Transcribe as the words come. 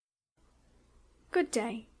Good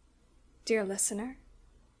day, dear listener,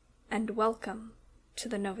 and welcome to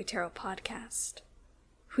the Novitero podcast.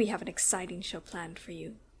 We have an exciting show planned for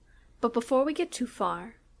you. But before we get too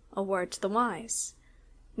far, a word to the wise.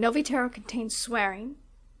 Novitero contains swearing,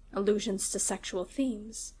 allusions to sexual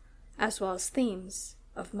themes, as well as themes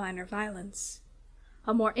of minor violence.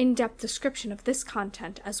 A more in-depth description of this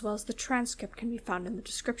content as well as the transcript can be found in the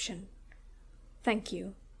description. Thank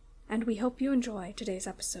you, and we hope you enjoy today's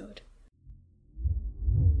episode.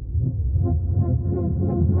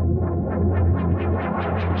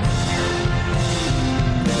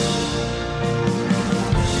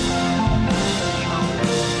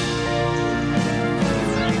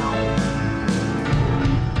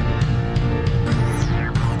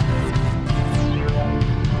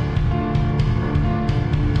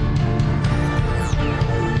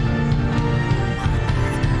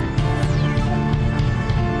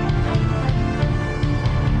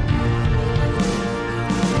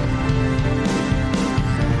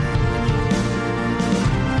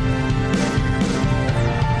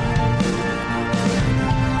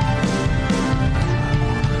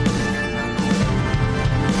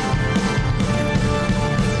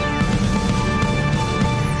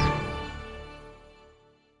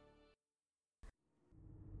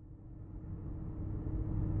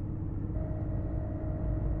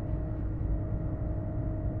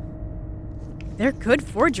 They're good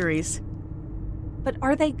forgeries. But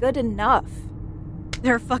are they good enough?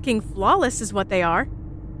 They're fucking flawless is what they are.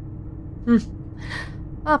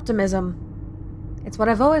 Optimism. It's what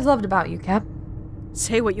I've always loved about you, Cap.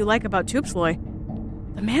 Say what you like about Toopsloy.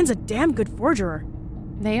 The man's a damn good forgerer.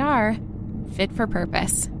 They are. Fit for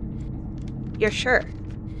purpose. You're sure?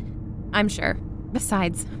 I'm sure.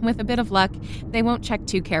 Besides, with a bit of luck, they won't check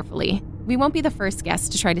too carefully. We won't be the first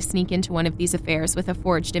guest to try to sneak into one of these affairs with a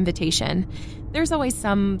forged invitation. There's always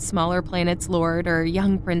some smaller planet's lord or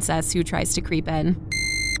young princess who tries to creep in.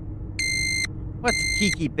 What's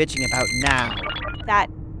Kiki bitching about now?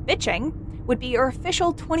 That bitching would be your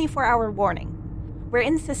official 24-hour warning. We're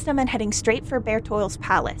in system and heading straight for Bertoil's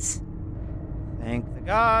palace. Thank the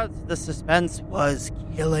gods, the suspense was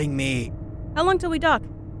killing me. How long till we dock?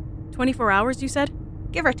 24 hours, you said?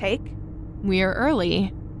 Give or take. We're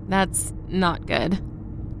early. That's not good.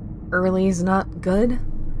 Early's not good?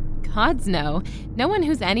 Gods no. No one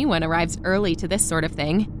who's anyone arrives early to this sort of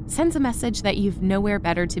thing. Sends a message that you've nowhere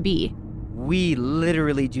better to be. We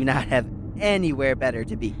literally do not have anywhere better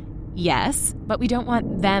to be. Yes, but we don't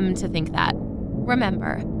want them to think that.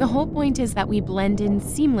 Remember, the whole point is that we blend in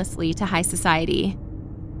seamlessly to high society.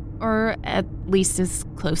 Or at least as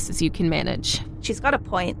close as you can manage. She's got a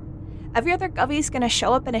point. Every other Govie's gonna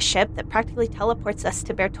show up in a ship that practically teleports us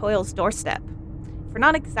to Bertoil's doorstep. If we're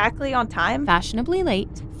not exactly on time... Fashionably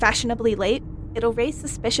late, it'll raise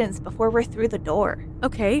suspicions before we're through the door.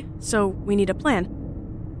 Okay, so we need a plan.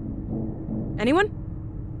 Anyone?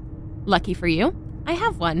 Lucky for you, I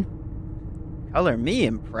have one. Color me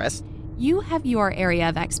impressed. You have your area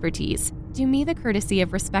of expertise. Do me the courtesy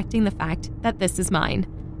of respecting the fact that this is mine.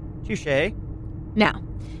 Touché. Now,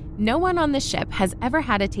 no one on this ship has ever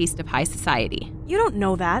had a taste of high society. You don't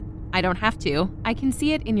know that. I don't have to. I can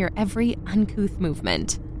see it in your every uncouth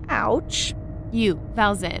movement. Ouch. You,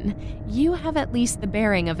 Valzin, you have at least the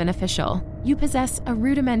bearing of an official. You possess a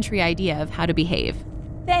rudimentary idea of how to behave.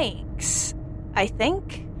 Thanks, I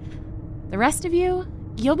think. The rest of you,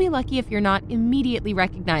 you'll be lucky if you're not immediately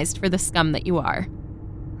recognized for the scum that you are.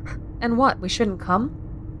 And what, we shouldn't come?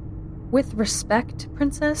 With respect,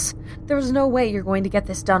 Princess, there's no way you're going to get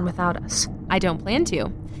this done without us. I don't plan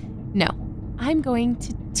to. No, I'm going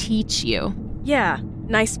to teach you. Yeah,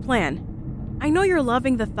 nice plan. I know you're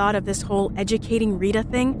loving the thought of this whole educating Rita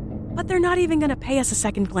thing, but they're not even gonna pay us a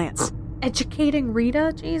second glance. Educating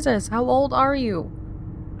Rita? Jesus, how old are you?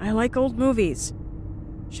 I like old movies.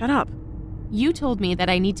 Shut up. You told me that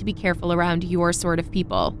I need to be careful around your sort of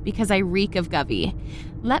people because I reek of Govie.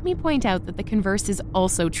 Let me point out that the converse is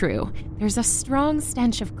also true. There's a strong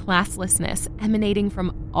stench of classlessness emanating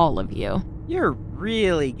from all of you. You're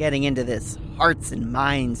really getting into this hearts and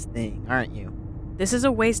minds thing, aren't you? This is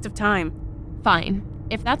a waste of time. Fine.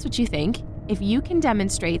 If that's what you think, if you can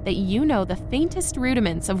demonstrate that you know the faintest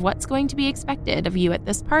rudiments of what's going to be expected of you at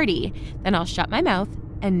this party, then I'll shut my mouth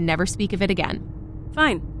and never speak of it again.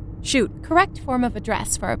 Fine. Shoot. Correct form of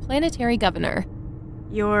address for a planetary governor.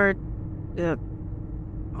 Your...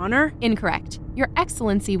 honor? Incorrect. Your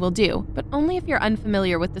Excellency will do, but only if you're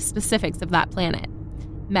unfamiliar with the specifics of that planet.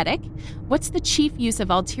 Medic, what's the chief use of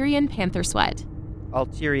Alterian Panther Sweat?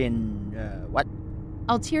 Alterian, what?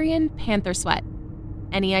 Alterian Panther Sweat.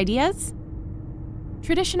 Any ideas?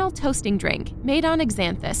 Traditional toasting drink made on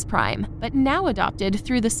Xanthus Prime, but now adopted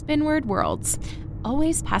through the Spinward worlds.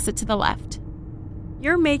 Always pass it to the left.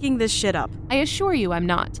 You're making this shit up. I assure you I'm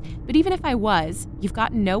not, but even if I was, you've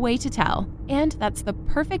got no way to tell. And that's the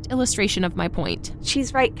perfect illustration of my point.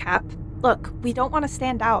 She's right, Cap. Look, we don't want to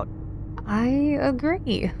stand out. I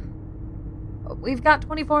agree. We've got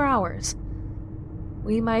 24 hours.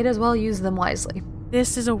 We might as well use them wisely.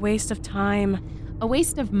 This is a waste of time. A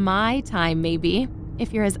waste of my time, maybe,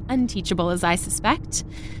 if you're as unteachable as I suspect.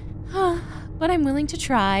 But I'm willing to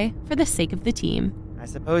try for the sake of the team. I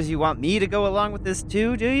suppose you want me to go along with this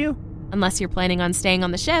too, do you? Unless you're planning on staying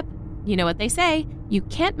on the ship. You know what they say, you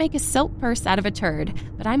can't make a silk purse out of a turd,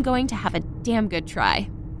 but I'm going to have a damn good try.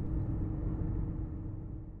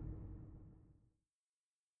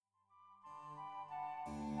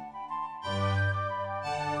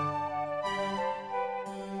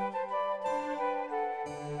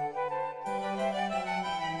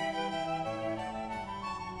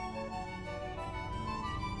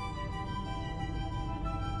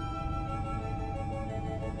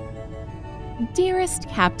 Dearest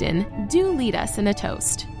Captain, do lead us in a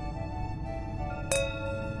toast.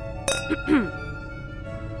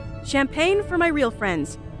 Champagne for my real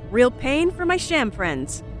friends. Real pain for my sham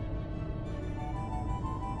friends.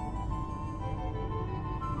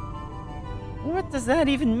 What does that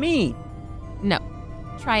even mean? No.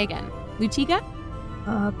 Try again. Lutiga?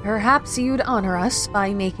 Perhaps you'd honor us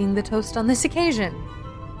by making the toast on this occasion,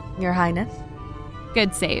 Your Highness.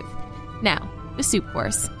 Good save. Now, the soup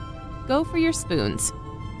course. Go for your spoons.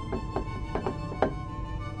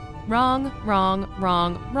 Wrong, wrong,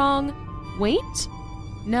 wrong, wrong. Wait?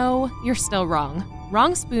 No, you're still wrong.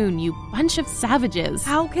 Wrong spoon, you bunch of savages.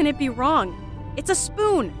 How can it be wrong? It's a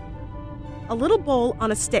spoon. A little bowl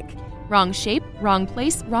on a stick. Wrong shape, wrong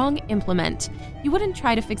place, wrong implement. You wouldn't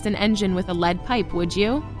try to fix an engine with a lead pipe, would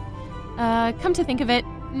you? Come to think of it,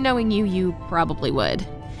 knowing you, you probably would.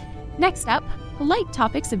 Next up, polite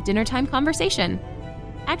topics of dinnertime conversation.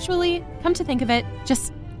 Actually, come to think of it,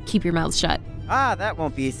 just keep your mouths shut. Ah, that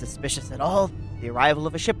won't be suspicious at all. The arrival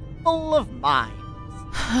of a ship full of mines.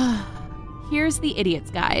 Here's the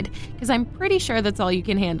idiot's guide, because I'm pretty sure that's all you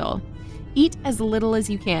can handle. Eat as little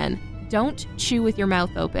as you can. Don't chew with your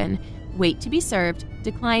mouth open. Wait to be served.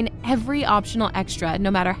 Decline every optional extra,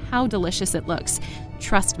 no matter how delicious it looks.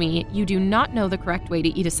 Trust me, you do not know the correct way to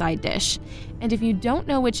eat a side dish. And if you don't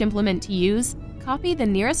know which implement to use, copy the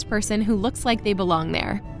nearest person who looks like they belong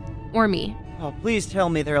there. Or me. Oh, please tell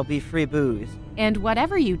me there'll be free booze. And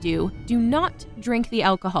whatever you do not drink the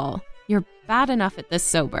alcohol. You're bad enough at this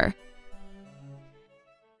sober.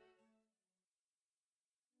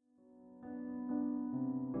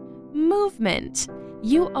 Movement.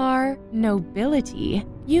 You are nobility.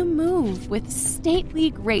 You move with stately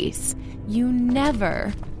grace. You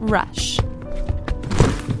never rush.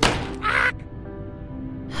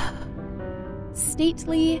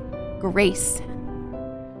 Stately grace.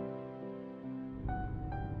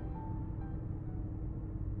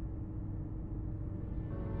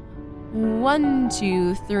 One,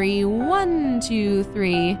 two, three, 1, 2,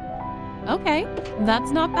 3. Okay,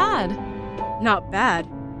 that's not bad. Not bad.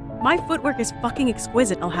 My footwork is fucking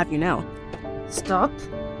exquisite, I'll have you know. Stop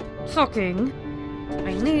talking.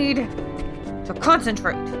 I need to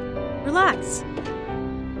concentrate. Relax.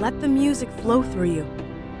 Let the music flow through you.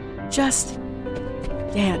 Just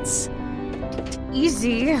dance.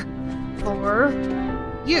 Easy for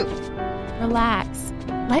you. Relax.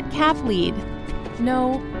 Let Cap lead.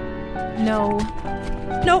 No.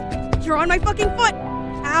 Nope, you're on my fucking foot!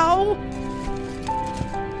 Ow!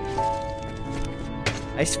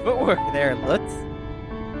 Nice footwork there, Lutz.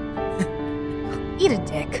 Eat a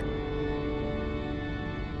dick.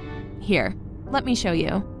 Here, let me show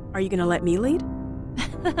you. Are you gonna let me lead?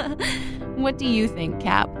 What do you think,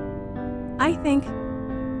 Cap? I think,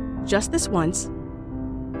 just this once,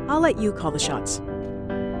 I'll let you call the shots.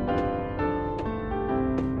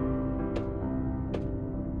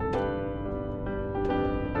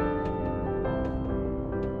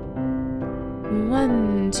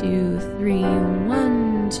 One, two, three,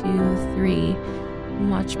 1, 2, 3.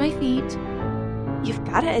 Watch my feet. You've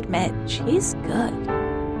got to admit, she's good.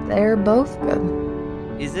 They're both good.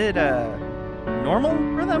 Is it, normal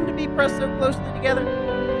for them to be pressed so closely together?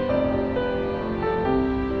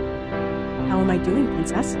 How am I doing,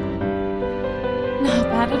 princess? Not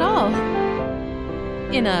bad at all.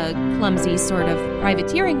 In a clumsy sort of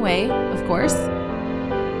privateering way, of course.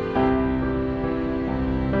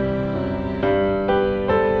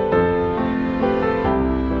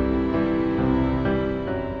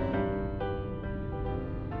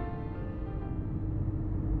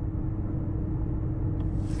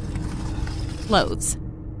 clothes.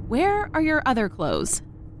 Where are your other clothes?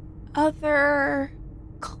 Other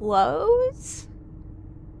clothes?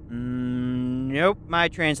 Nope, my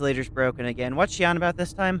translator's broken again. What's she on about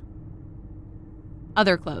this time?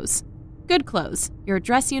 Other clothes. Good clothes. Your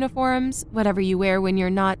dress uniforms, whatever you wear when you're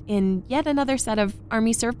not in yet another set of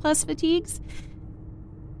army surplus fatigues.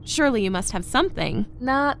 Surely you must have something.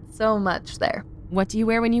 Not so much there. What do you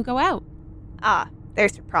wear when you go out?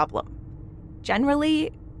 There's your problem.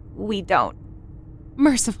 Generally, we don't.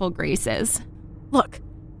 Merciful graces. Look,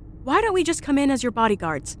 why don't we just come in as your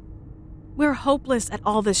bodyguards? We're hopeless at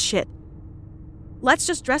all this shit. Let's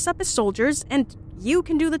just dress up as soldiers, and you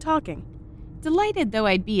can do the talking. Delighted though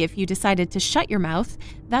I'd be if you decided to shut your mouth,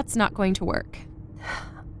 that's not going to work.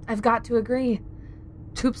 I've got to agree.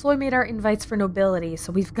 Toopsloy made our invites for nobility,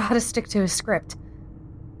 so we've got to stick to a script.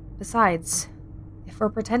 Besides, if we're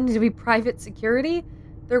pretending to be private security,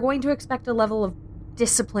 they're going to expect a level of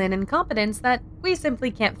discipline and competence that we simply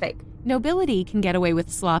can't fake. Nobility can get away with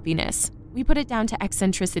sloppiness. We put it down to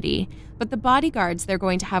eccentricity, but the bodyguards they're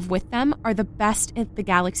going to have with them are the best the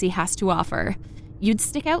galaxy has to offer. You'd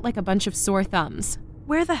stick out like a bunch of sore thumbs.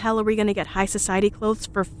 Where the hell are we going to get high society clothes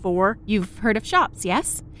for 4? You've heard of shops,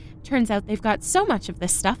 yes? Turns out they've got so much of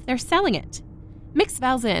this stuff, they're selling it. Mix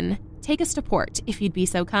Valzin, take us to port, if you'd be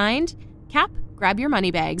so kind. Cap, grab your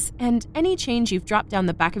money bags, and any change you've dropped down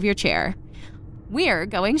the back of your chair. We're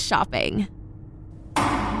going shopping.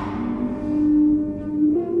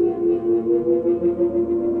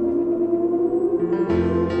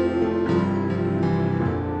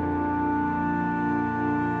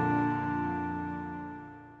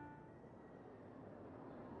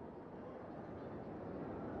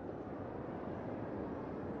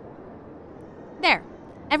 There.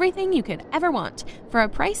 Everything you could ever want, for a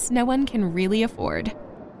price no one can really afford.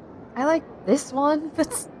 I like this one,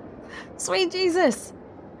 but sweet Jesus,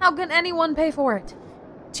 how can anyone pay for it?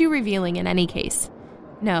 Too revealing in any case.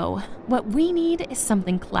 No, what we need is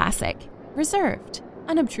something classic, reserved,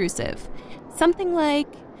 unobtrusive. Something like...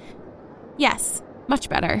 Yes, much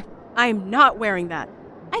better. I'm not wearing that.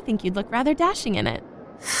 I think you'd look rather dashing in it.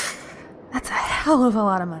 That's a hell of a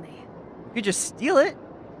lot of money. You could just steal it.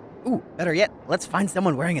 Ooh, better yet, let's find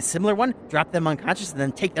someone wearing a similar one, drop them unconscious, and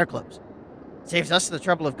then take their clothes. Saves us the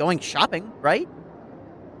trouble of going shopping, right?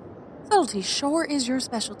 Subtlety sure is your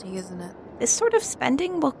specialty, isn't it? This sort of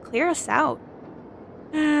spending will clear us out.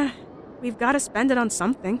 We've got to spend it on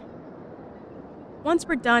something. Once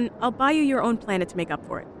we're done, I'll buy you your own planet to make up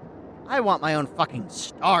for it. I want my own fucking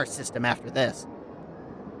star system after this.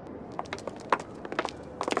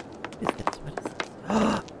 What is this?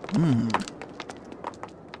 What?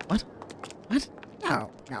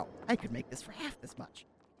 No. I could make this for half this much.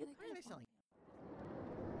 Why are they selling?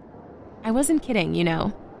 I wasn't kidding, you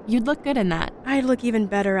know. You'd look good in that. I'd look even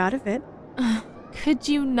better out of it. Could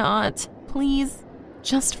you not? Please?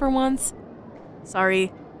 Just for once?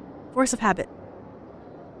 Sorry. Force of habit.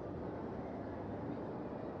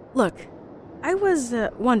 Look, I was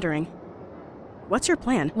wondering, what's your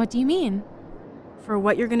plan? What do you mean? For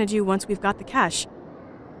what you're gonna do once we've got the cash.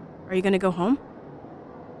 Are you gonna go home?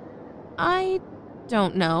 I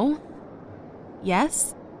don't know.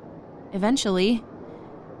 Yes. Eventually.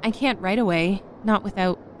 I can't right away, not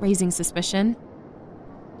without raising suspicion.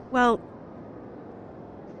 Well,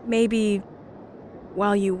 maybe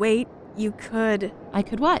while you wait, you could... I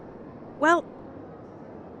could what? Well,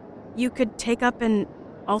 you could take up an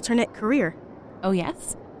alternate career. Oh,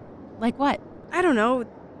 yes? Like what? I don't know.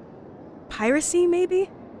 Piracy, maybe?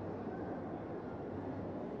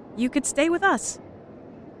 You could stay with us.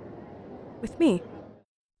 With me.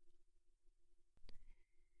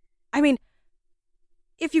 I mean,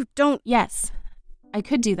 if you don't... Yes. I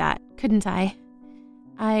could do that, couldn't I?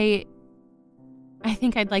 I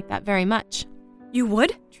think I'd like that very much. You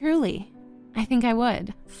would? Truly. I think I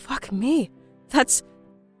would. Fuck me. That's...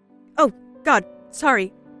 Oh, God,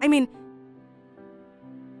 sorry. I mean...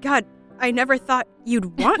 God, I never thought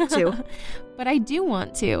you'd want to. But I do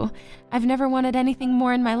want to. I've never wanted anything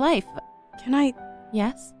more in my life. Can I...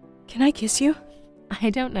 Yes? Can I kiss you? I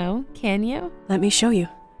don't know. Can you? Let me show you.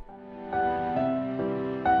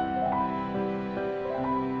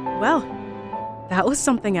 Well, that was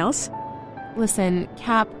something else. Listen,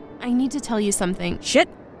 Cap, I need to tell you something. Shit!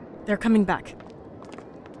 They're coming back.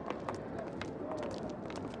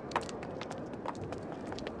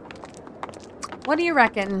 What do you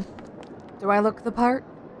reckon? Do I look the part?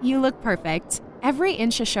 You look perfect. Every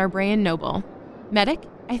inch a Charbray and noble. Medic,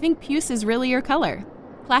 I think puce is really your color.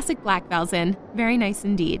 Classic black, Valzin. Very nice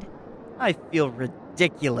indeed. I feel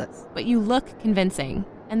ridiculous. But you look convincing,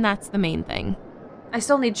 and that's the main thing. I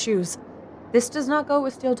still need shoes. This does not go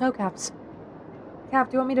with steel toe caps. Cap,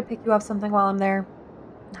 do you want me to pick you up something while I'm there?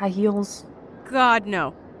 High heels? God,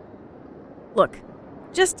 no. Look,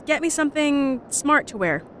 just get me something smart to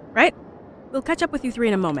wear, right? We'll catch up with you three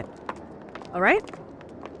in a moment. All right?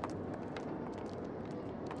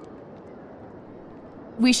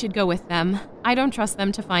 We should go with them. I don't trust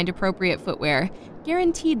them to find appropriate footwear.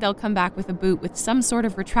 Guaranteed they'll come back with a boot with some sort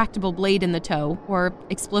of retractable blade in the toe, or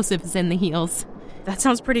explosives in the heels. That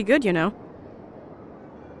sounds pretty good, you know.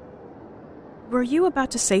 Were you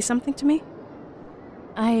about to say something to me?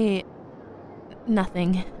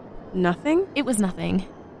 Nothing. Nothing? It was nothing.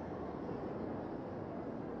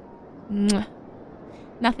 Mwah.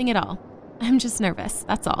 Nothing at all. I'm just nervous,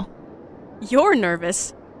 that's all. You're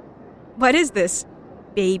nervous? What is this?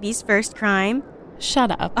 Baby's first crime? Shut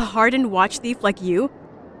up. A hardened watch thief like you?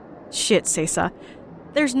 Shit, Sesa.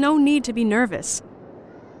 There's no need to be nervous.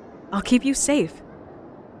 I'll keep you safe.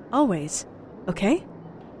 Always. Okay?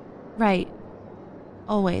 Right.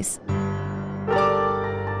 Always.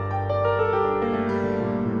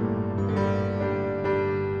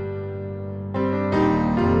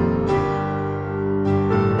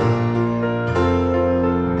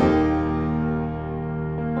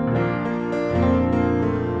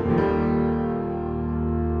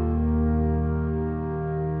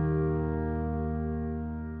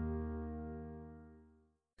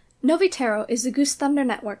 Novitero is a Goose Thunder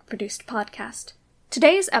Network-produced podcast.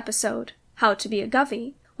 Today's episode, How to Be a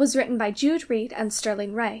Govie, was written by Jude Reed and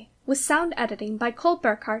Sterling Ray, with sound editing by Cole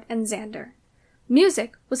Burkhart and Xander.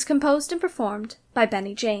 Music was composed and performed by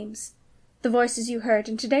Benny James. The voices you heard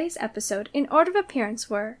in today's episode in order of appearance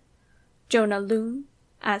were Jonah Loon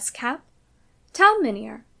as Cap, Tal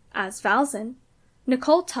Minier as Valzin,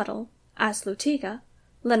 Nicole Tuttle as Lutiga,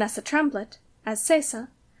 Lanessa Tremblett as Sesa,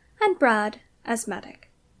 and Brad as Medic.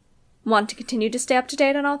 Want to continue to stay up to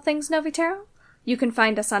date on all things Novitero? You can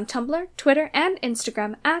find us on Tumblr, Twitter, and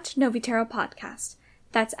Instagram at Novitero Podcast.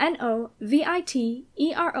 That's Novitero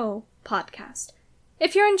Podcast.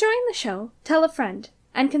 If you're enjoying the show, tell a friend,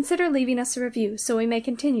 and consider leaving us a review so we may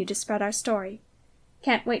continue to spread our story.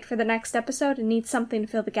 Can't wait for the next episode and need something to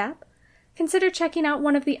fill the gap? Consider checking out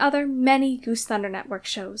one of the other many Goose Thunder Network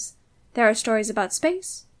shows. There are stories about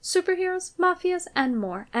space, superheroes, mafias, and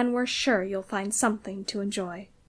more, and we're sure you'll find something to enjoy.